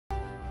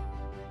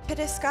To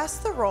discuss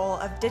the role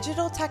of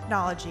digital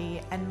technology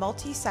and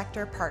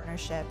multi-sector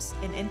partnerships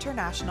in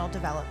international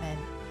development,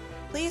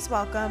 please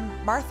welcome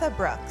Martha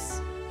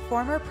Brooks,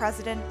 former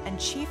President and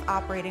Chief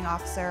Operating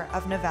Officer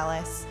of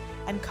Novellus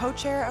and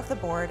co-chair of the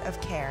Board of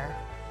CARE,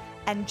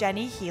 and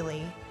Jenny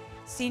Healy,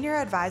 Senior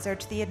Advisor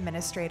to the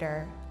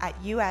Administrator at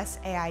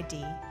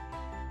USAID.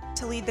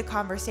 To lead the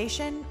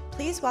conversation,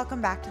 please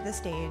welcome back to the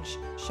stage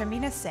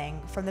Shamina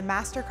Singh from the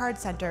MasterCard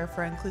Center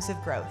for Inclusive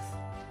Growth.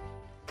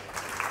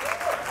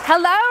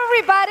 Hello,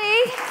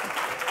 everybody.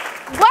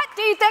 What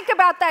do you think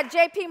about that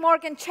JP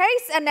Morgan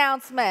Chase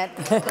announcement?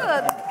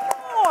 Good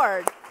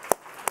Lord.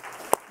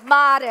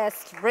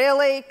 Modest,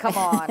 really? Come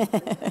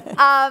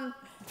on.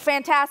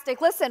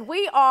 Fantastic. Listen,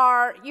 you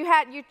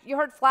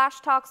heard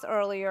flash talks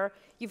earlier.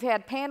 You've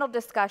had panel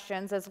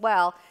discussions as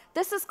well.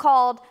 This is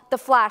called the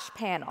Flash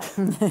Panel.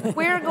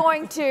 We're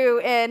going to,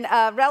 in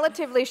a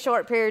relatively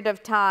short period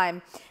of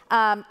time,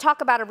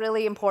 talk about a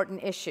really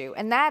important issue,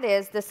 and that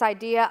is this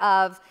idea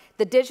of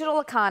the digital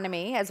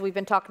economy, as we've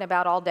been talking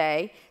about all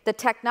day, the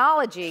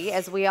technology,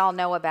 as we all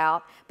know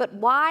about, but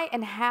why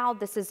and how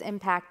this is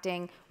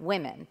impacting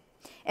women,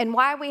 and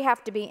why we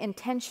have to be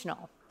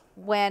intentional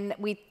when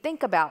we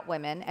think about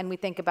women and we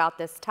think about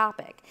this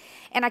topic.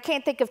 And I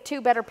can't think of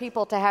two better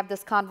people to have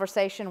this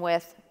conversation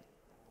with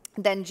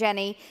than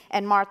Jenny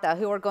and Martha,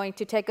 who are going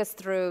to take us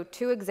through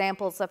two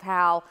examples of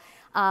how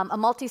a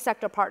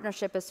multi-sector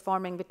partnership is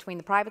forming between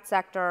the private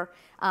sector,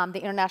 the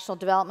international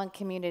development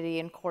community,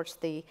 and of course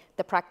the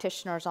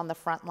practitioners on the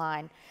front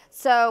line.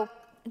 So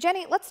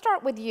Jenny, let's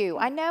start with you.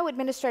 I know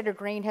Administrator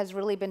Green has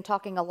really been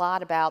talking a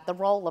lot about the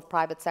role of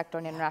private sector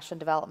in international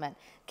development.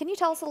 Can you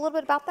tell us a little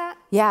bit about that?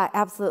 Yeah,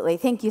 absolutely.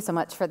 Thank you so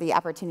much for the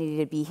opportunity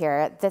to be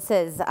here. This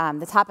is,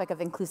 the topic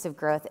of inclusive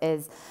growth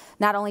is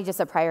not only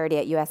just a priority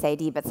at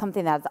USAID, but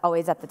something that's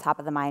always at the top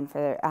of the mind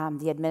for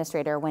the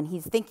administrator when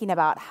he's thinking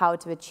about how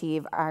to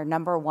achieve our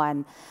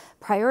 #1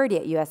 priority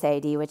at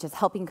USAID, which is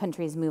helping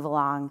countries move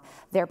along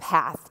their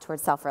path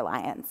towards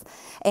self-reliance.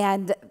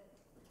 And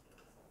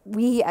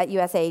we at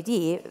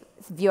USAID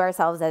view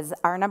ourselves as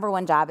our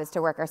 #1 job is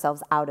to work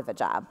ourselves out of a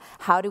job.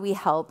 How do we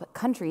help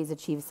countries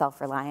achieve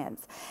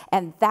self-reliance?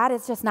 And that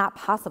is just not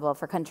possible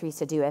for countries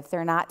to do if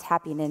they're not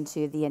tapping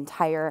into the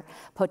entire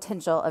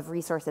potential of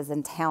resources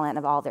and talent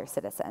of all their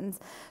citizens.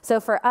 So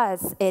for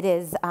us, it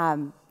is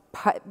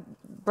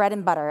bread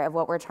and butter of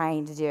what we're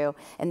trying to do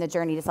in the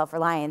journey to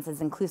self-reliance is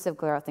inclusive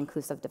growth,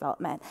 inclusive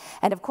development.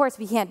 And of course,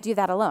 we can't do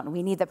that alone.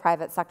 We need the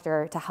private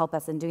sector to help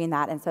us in doing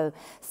that. And so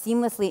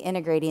seamlessly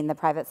integrating the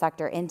private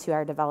sector into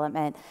our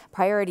development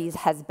priorities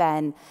has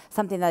been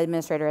something that the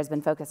administrator has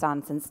been focused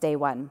on since day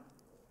one.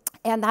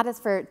 And that is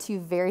for two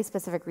very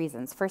specific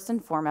reasons. First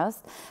and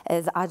foremost,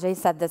 as Ajay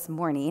said this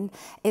morning,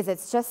 is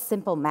it's just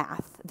simple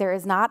math. There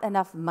is not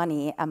enough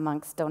money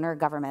amongst donor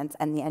governments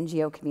and the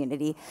NGO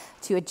community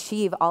to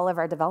achieve all of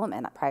our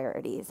development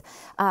priorities.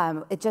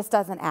 It just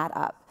doesn't add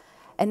up.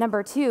 And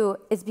 #2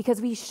 is because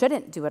we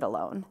shouldn't do it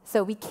alone.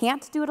 So we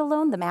can't do it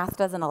alone. The math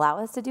doesn't allow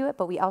us to do it,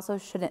 but we also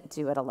shouldn't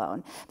do it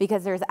alone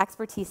because there's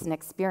expertise and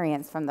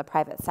experience from the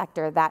private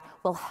sector that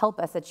will help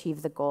us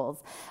achieve the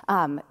goals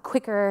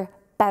quicker,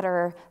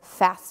 better,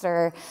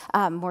 faster,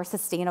 more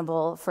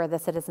sustainable for the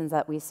citizens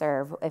that we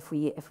serve if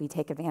we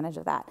take advantage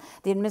of that.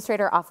 The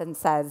administrator often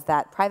says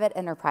that private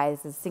enterprise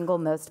is the single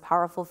most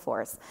powerful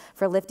force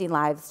for lifting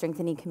lives,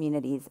 strengthening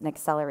communities, and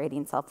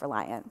accelerating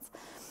self-reliance.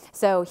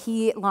 So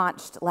he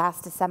launched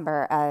last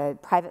December a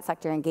private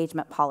sector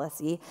engagement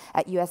policy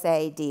at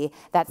USAID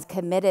that's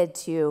committed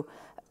to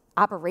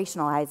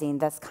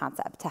operationalizing this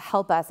concept to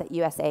help us at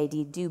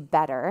USAID do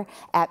better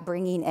at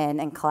bringing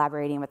in and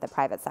collaborating with the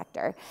private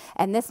sector.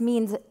 And this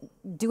means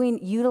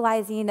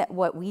utilizing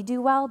what we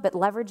do well, but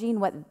leveraging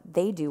what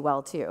they do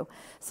well too,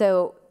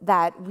 so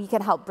that we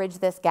can help bridge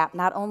this gap,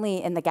 not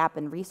only in the gap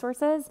in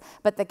resources,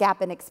 but the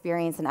gap in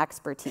experience and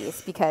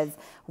expertise, because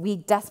we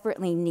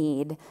desperately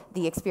need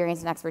the experience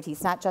and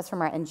expertise, not just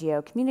from our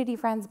NGO community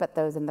friends, but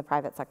those in the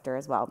private sector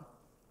as well.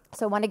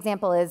 So one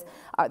example is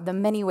the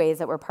many ways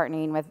that we're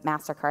partnering with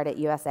MasterCard at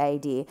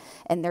USAID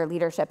and their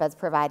leadership as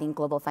providing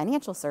global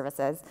financial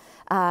services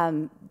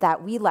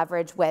that we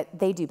leverage what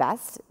they do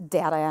best,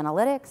 data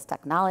analytics,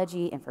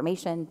 technology,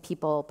 information,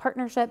 people,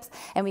 partnerships,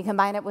 and we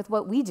combine it with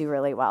what we do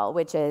really well,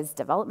 which is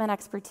development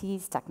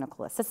expertise,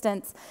 technical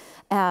assistance,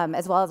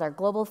 as well as our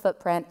global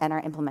footprint and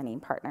our implementing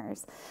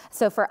partners.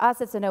 So for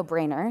us, it's a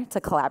no-brainer to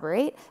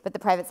collaborate with the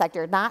private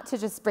sector, not to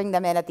just bring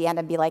them in at the end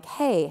and be like,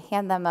 hey,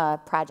 hand them a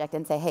project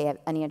and say, hey,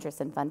 any interest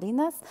in funding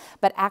this,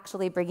 but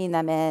actually bringing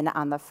them in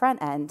on the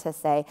front end to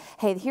say,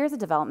 hey, here's a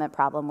development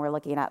problem we're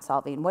looking at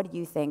solving. What do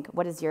you think?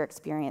 What does your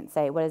experience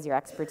say? What does your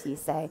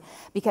expertise say?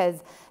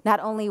 Because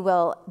not only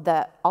will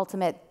the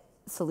ultimate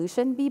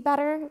solution be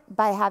better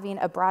by having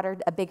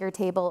a bigger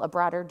table, a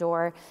broader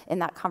door in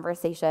that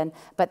conversation,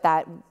 but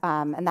that,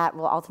 and that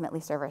will ultimately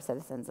serve our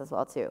citizens as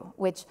well too,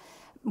 which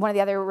one of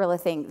the other real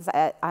things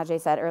that Ajay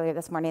said earlier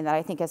this morning that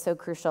I think is so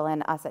crucial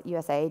and us at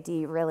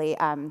USAID really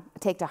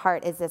take to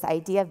heart is this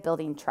idea of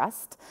building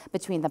trust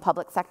between the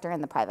public sector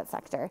and the private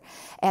sector,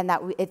 and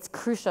that it's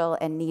crucial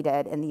and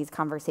needed in these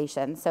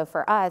conversations. So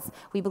for us,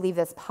 we believe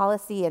this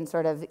policy and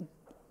sort of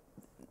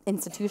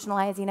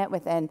institutionalizing it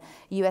within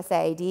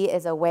USAID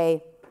is a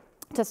way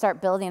to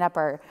start building up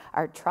our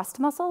trust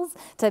muscles,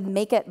 to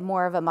make it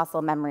more of a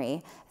muscle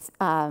memory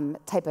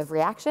type of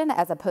reaction,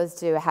 as opposed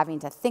to having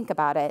to think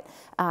about it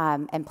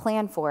and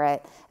plan for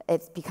it.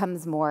 It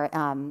becomes more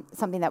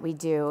something that we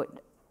do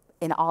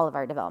in all of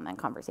our development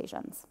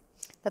conversations.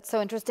 That's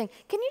so interesting.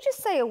 Can you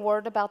just say a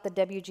word about the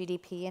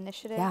WGDP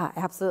initiative? Yeah,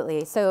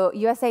 absolutely. So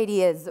USAID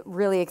is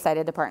really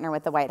excited to partner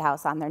with the White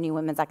House on their new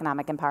Women's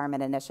Economic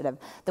Empowerment Initiative,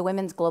 the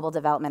Women's Global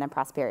Development and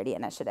Prosperity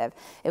Initiative.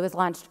 It was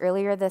launched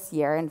earlier this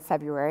year in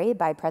February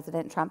by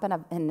President Trump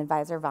and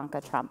advisor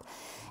Ivanka Trump.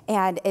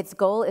 And its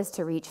goal is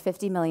to reach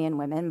 50 million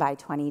women by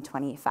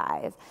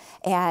 2025.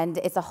 And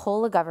it's a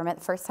whole of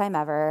government, first time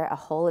ever, a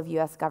whole of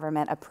US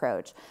government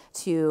approach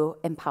to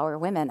empower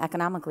women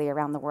economically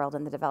around the world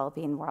in the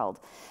developing world.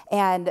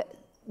 And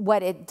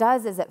what it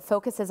does is it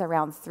focuses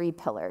around 3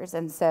 pillars.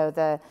 And so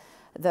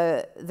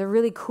the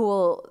really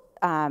cool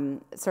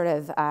sort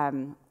of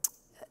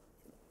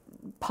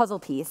puzzle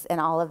piece in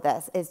all of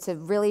this is to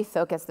really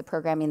focus the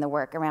programming, the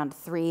work around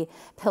 3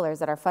 pillars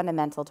that are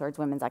fundamental towards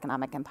women's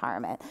economic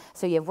empowerment.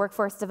 So you have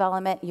workforce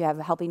development, you have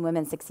helping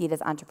women succeed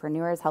as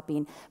entrepreneurs,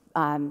 helping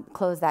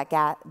close that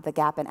the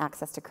gap in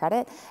access to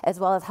credit, as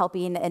well as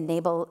helping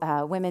enable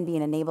women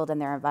being enabled in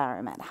their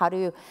environment. How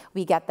do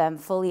we get them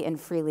fully and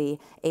freely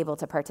able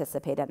to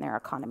participate in their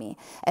economy?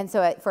 And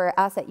so for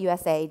us at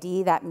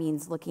USAID, that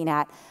means looking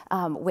at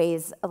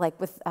ways like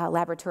with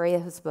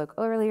Laboratoria, who spoke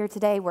earlier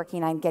today,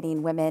 working on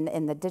getting women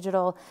in the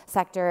digital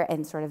sector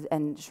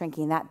and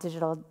shrinking that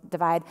digital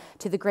divide,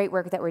 to the great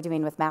work that we're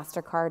doing with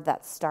MasterCard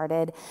that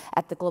started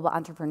at the Global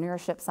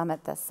Entrepreneurship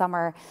Summit this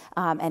summer,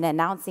 and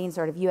announcing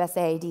sort of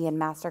USAID and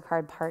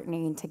MasterCard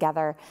partnering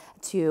together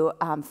to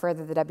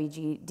further the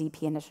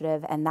WGDP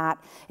initiative. And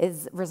that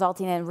is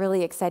resulting in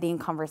really exciting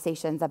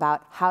conversations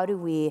about how do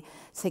we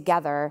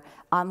together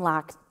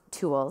unlock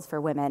tools for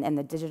women in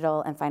the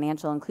digital and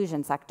financial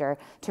inclusion sector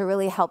to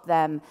really help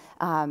them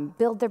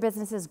build their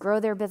businesses, grow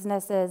their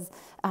businesses,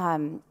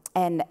 and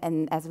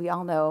as we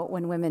all know,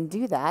 when women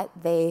do that,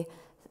 they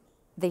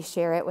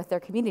share it with their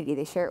community,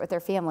 they share it with their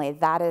family.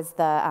 That is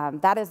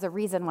the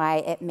reason why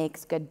it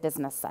makes good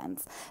business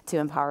sense to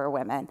empower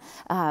women,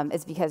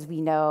 is because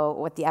we know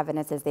what the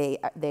evidence is.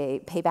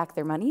 They pay back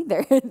their money,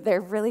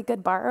 they're really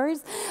good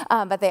borrowers,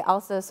 but they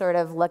also sort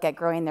of look at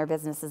growing their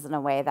businesses in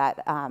a way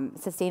that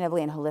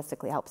sustainably and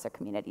holistically helps their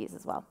communities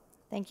as well.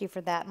 Thank you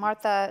for that.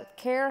 Martha,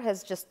 CARE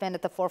has just been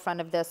at the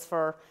forefront of this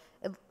for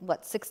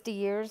what, 60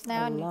 years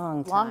now?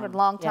 Long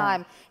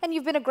time. Yeah. And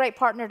you've been a great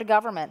partner to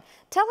government.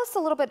 Tell us a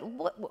little bit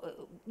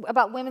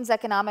about women's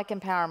economic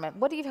empowerment.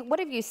 What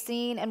have you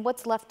seen and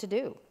what's left to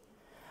do?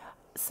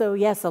 So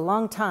yes, a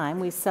long time.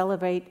 We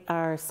celebrate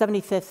our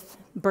 75th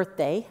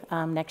birthday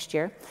next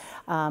year.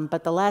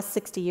 But the last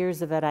 60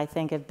 years of it, I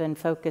think, have been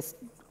focused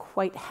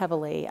quite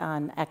heavily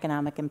on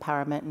economic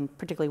empowerment, and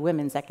particularly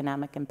women's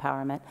economic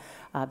empowerment,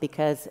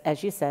 because,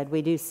 as you said,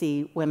 we do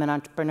see women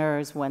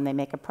entrepreneurs, when they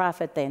make a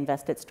profit, they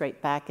invest it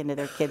straight back into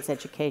their kids'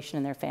 education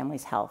and their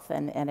family's health,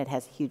 and it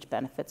has huge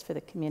benefits for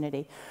the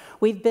community.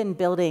 We've been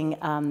building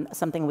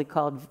something we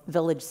called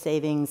Village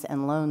Savings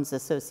and Loans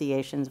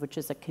Associations, which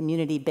is a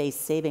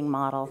community-based saving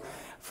model,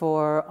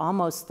 for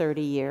almost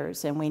 30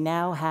 years, and we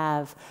now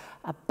have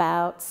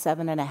about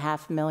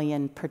 7.5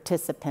 million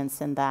participants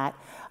in that.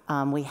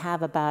 We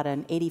have about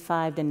an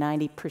 85 to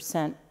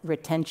 90%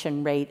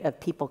 retention rate of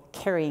people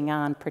carrying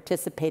on,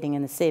 participating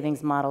in the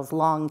savings models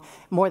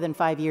more than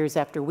 5 years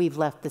after we've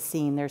left the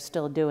scene. They're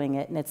still doing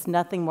it, and it's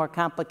nothing more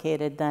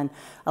complicated than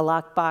a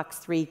lockbox,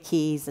 3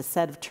 keys, a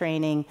set of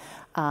training,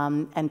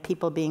 and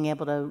people being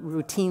able to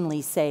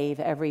routinely save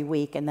every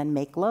week and then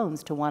make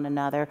loans to one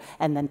another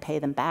and then pay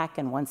them back,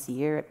 and once a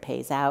year it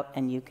pays out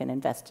and you can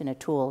invest in a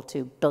tool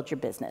to build your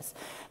business.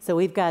 So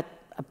we've got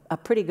a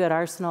pretty good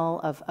arsenal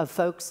of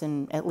folks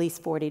in at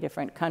least 40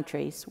 different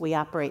countries. We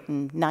operate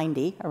in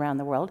 90 around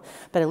the world,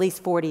 but at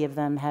least 40 of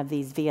them have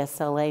these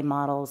VSLA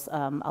models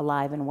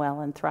alive and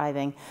well and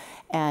thriving.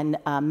 And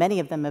many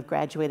of them have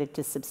graduated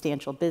to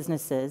substantial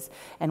businesses.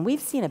 And we've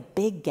seen a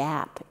big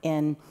gap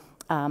in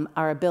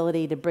our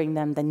ability to bring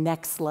them the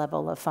next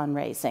level of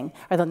fundraising,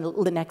 or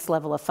the next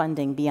level of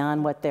funding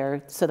beyond what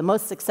so the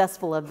most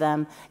successful of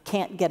them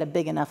can't get a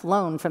big enough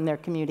loan from their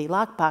community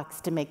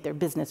lockbox to make their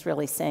business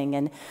really sing.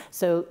 And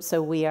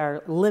so we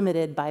are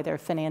limited by their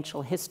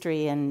financial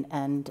history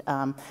and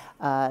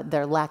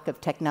their lack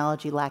of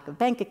technology, lack of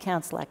bank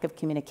accounts, lack of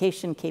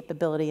communication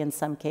capability in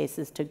some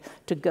cases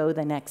to go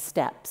the next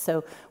step.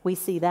 So we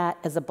see that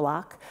as a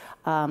block.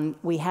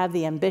 We have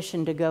the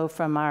ambition to go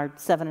from our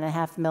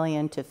 7.5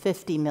 million to 50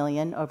 50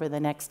 million over the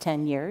next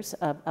 10 years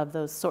of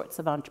those sorts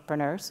of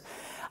entrepreneurs.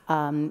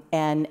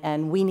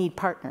 And we need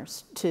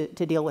partners to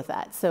deal with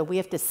that. So we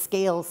have to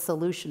scale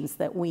solutions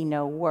that we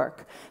know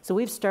work. So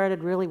we've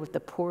started really with the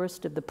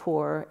poorest of the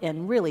poor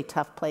in really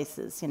tough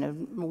places,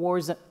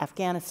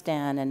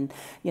 Afghanistan and,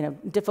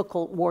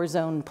 difficult war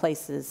zone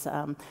places.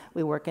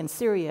 We work in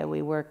Syria,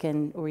 we work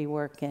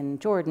in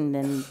Jordan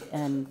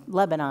and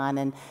Lebanon,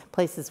 and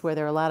places where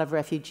there are a lot of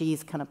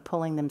refugees kind of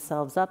pulling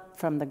themselves up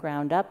from the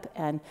ground up,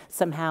 and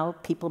somehow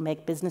people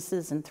make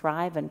businesses and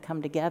thrive and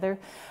come together.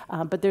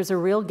 But there's a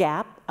real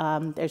gap.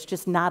 There's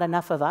just not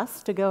enough of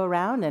us to go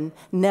around, and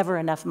never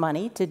enough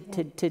money to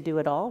do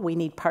it all. We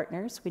need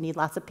partners. We need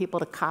lots of people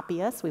to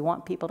copy us. We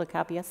want people to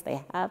copy us.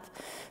 They have.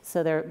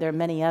 So there are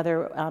many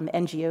other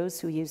NGOs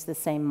who use the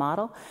same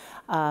model.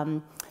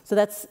 So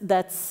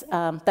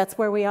that's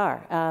where we are,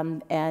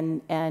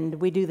 and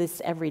we do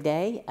this every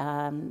day,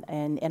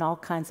 and in all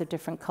kinds of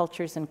different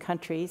cultures and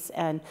countries,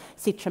 and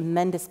see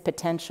tremendous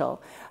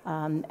potential,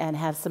 and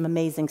have some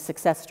amazing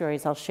success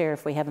stories I'll share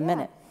if we have a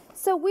minute.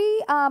 So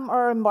we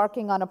are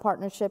embarking on a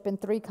partnership in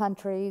 3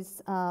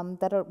 countries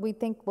that we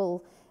think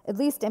will at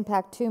least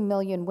impact 2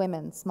 million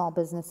women, small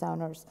business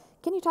owners.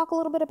 Can you talk a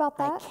little bit about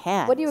that? I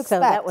can. What do you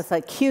expect? So that was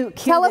like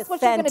Tell us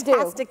what you're going to do.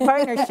 Fantastic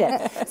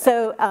partnership.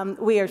 So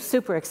we are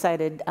super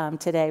excited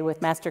today with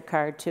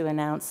MasterCard to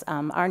announce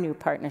our new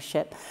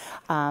partnership.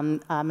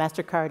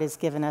 MasterCard has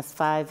given us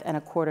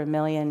 $5.25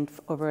 million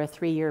over a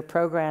 3-year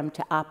program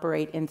to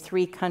operate in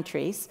 3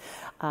 countries,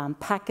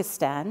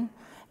 Pakistan,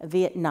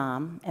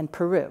 Vietnam, and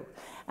Peru.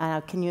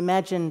 Can you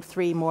imagine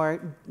 3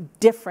 more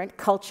different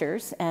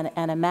cultures, and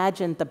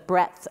imagine the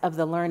breadth of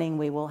the learning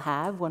we will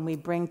have when we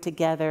bring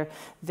together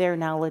their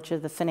knowledge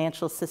of the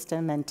financial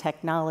system and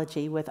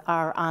technology with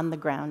our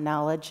on-the-ground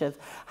knowledge of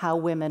how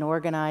women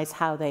organize,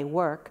 how they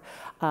work.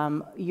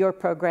 Your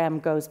program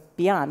goes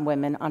beyond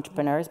women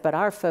entrepreneurs, but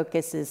our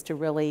focus is to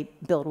really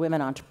build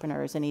women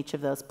entrepreneurs in each of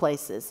those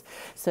places.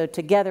 So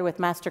together with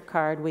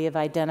MasterCard, we have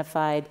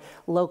identified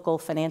local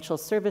financial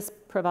service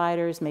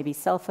providers, maybe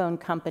cell phone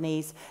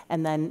companies,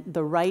 and then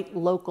the right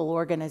local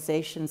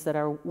organizations that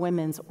are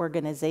women's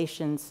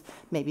organizations.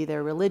 Maybe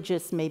they're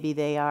religious, maybe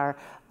they are,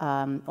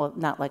 well,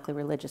 not likely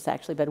religious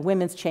actually, but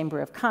Women's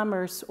Chamber of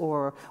Commerce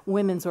or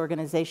women's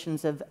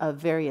organizations of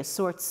various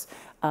sorts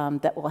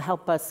that will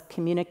help us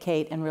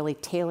communicate and really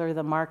tailor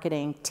the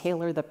marketing,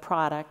 tailor the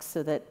products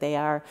so that they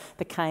are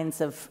the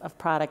kinds of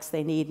products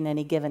they need in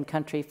any given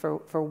country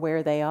for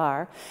where they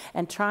are,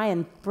 and try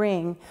and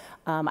bring,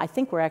 I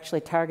think we're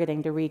actually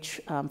targeting to reach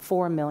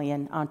 4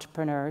 million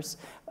entrepreneurs.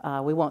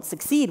 We won't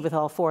succeed with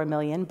all 4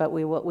 million, but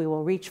we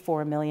will reach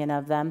 4 million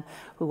of them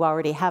who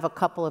already have a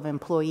couple of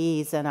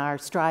employees and are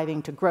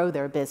striving to grow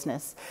their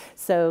business.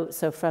 So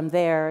from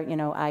there,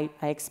 I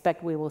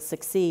expect we will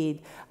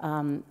succeed.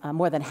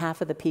 More than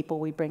half of the people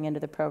we bring into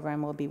the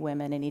program will be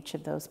women in each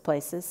of those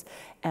places,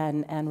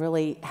 and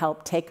really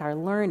help take our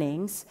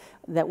learnings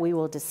that we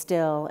will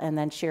distill and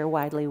then share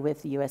widely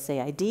with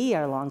USAID,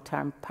 our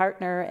long-term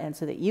partner, and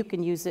so that you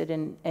can use it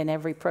in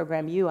every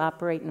program you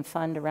operate and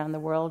fund around the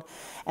world.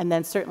 And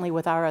then certainly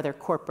with our other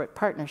corporate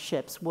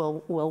partnerships,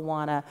 we'll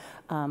want to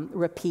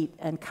repeat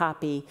and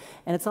copy.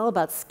 And it's all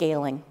about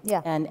scaling.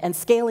 Yeah. And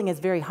scaling is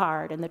very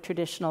hard in the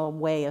traditional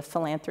way of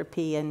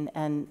philanthropy and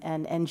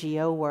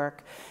NGO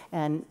work.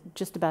 And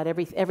just about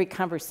every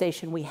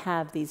conversation we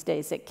have these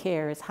days at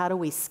CARE is how do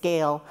we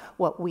scale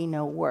what we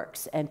know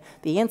works? And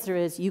the answer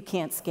is you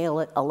can't scale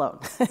it alone.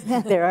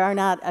 There are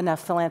not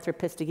enough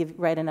philanthropists to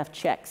write enough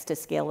checks to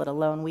scale it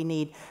alone. We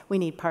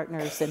need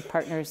partners, and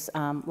partners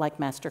like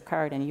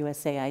MasterCard and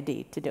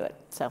USAID to do it.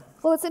 So.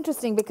 Well, it's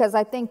interesting because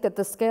I think that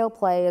the scale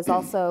play is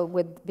also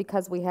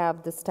because we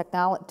have this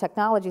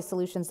technology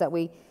solutions that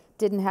we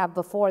didn't have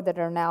before that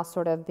are now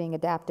sort of being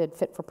adapted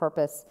fit for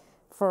purpose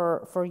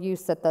for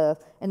use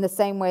in the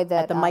same way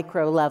that at the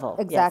micro level.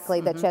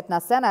 Exactly. Yes. That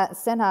Chetna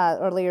Sinha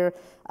earlier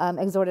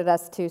exhorted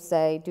us to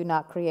say, do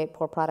not create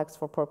poor products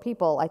for poor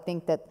people. I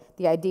think that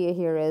the idea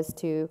here is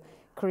to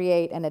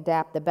create and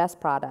adapt the best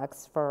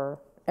products for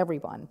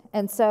everyone.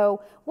 And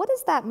so what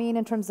does that mean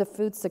in terms of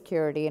food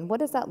security, and what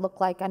does that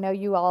look like? I know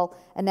you all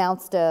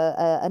announced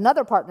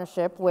another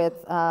partnership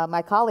with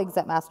my colleagues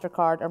at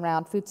MasterCard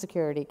around food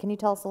security. Can you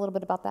tell us a little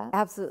bit about that?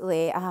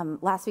 Absolutely.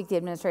 Last week, the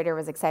administrator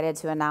was excited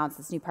to announce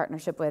this new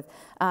partnership with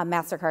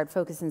MasterCard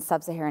focused in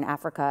sub-Saharan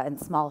Africa and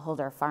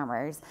smallholder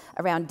farmers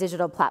around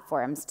digital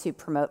platforms to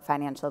promote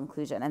financial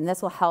inclusion. And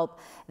this will help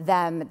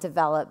them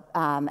develop,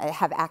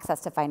 have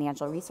access to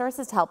financial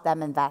resources to help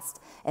them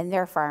invest in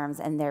their farms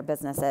and their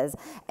businesses.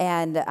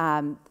 And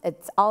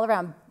it's all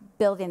around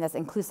building this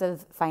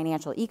inclusive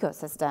financial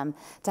ecosystem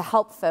to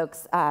help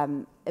folks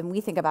and we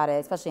think about it,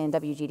 especially in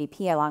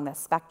WGDP, along the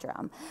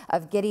spectrum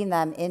of getting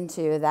them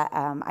into that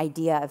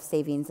idea of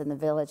savings in the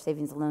village,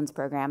 savings and loans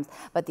programs.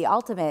 But the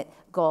ultimate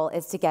goal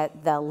is to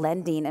get the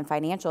lending and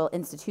financial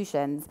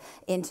institutions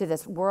into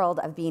this world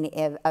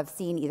of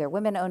seeing either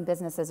women-owned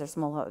businesses or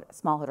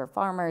smallholder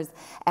farmers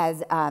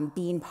as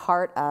being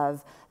part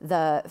of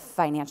the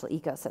financial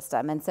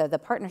ecosystem. And so the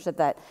partnership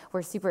that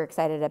we're super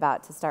excited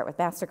about to start with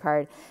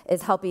MasterCard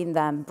is helping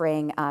them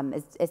bring,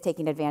 is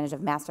taking advantage of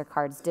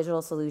MasterCard's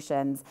digital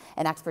solutions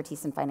and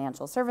expertise in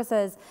financial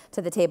services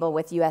to the table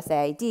with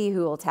USAID,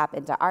 who will tap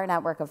into our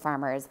network of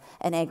farmers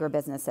and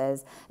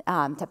agribusinesses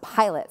to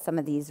pilot some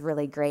of these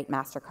really great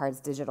MasterCard's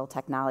digital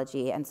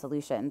technology and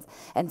solutions.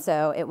 And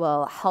so it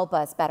will help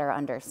us better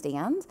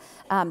understand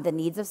the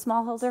needs of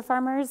smallholder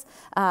farmers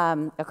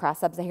across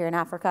sub-Saharan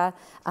Africa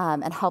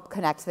and help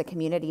connect the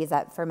communities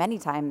that for many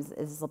times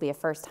this will be a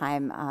first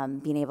time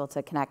being able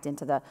to connect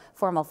into the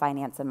formal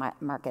finance and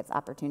markets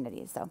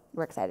opportunities. So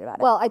we're excited about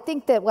it. Well, I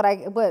think that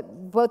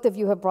what both of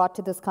you have brought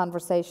to this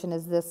conversation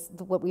is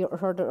what we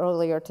heard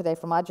earlier today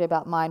from Ajay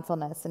about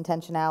mindfulness,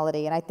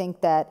 intentionality, and I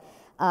think that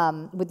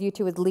with you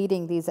two as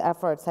leading these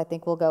efforts, I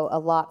think we'll go a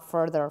lot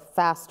further,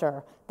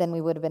 faster than we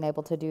would have been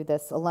able to do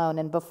this alone.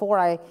 And before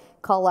I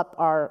call up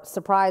our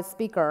surprise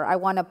speaker, I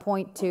want to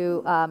point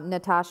to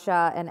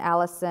Natasha and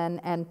Allison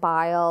and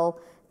Payal,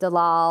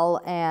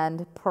 Dalal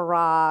and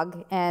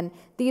Parag. And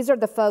these are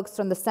the folks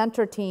from the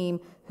center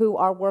team who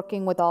are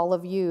working with all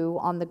of you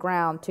on the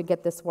ground to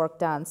get this work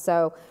done.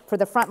 So for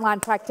the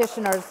frontline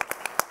practitioners,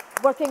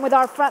 working with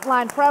our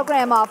frontline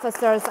program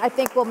officers, I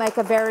think we'll make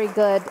a very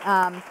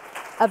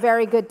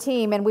good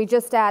team. And we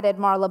just added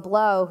Marla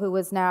Blow, who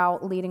is now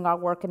leading our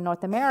work in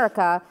North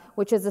America,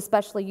 which is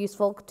especially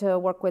useful to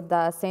work with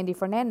Sandy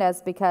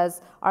Fernandez,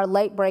 because our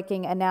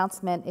late-breaking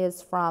announcement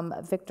is from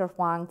Victor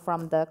Huang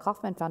from the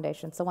Kauffman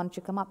Foundation. So why don't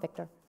you come up, Victor?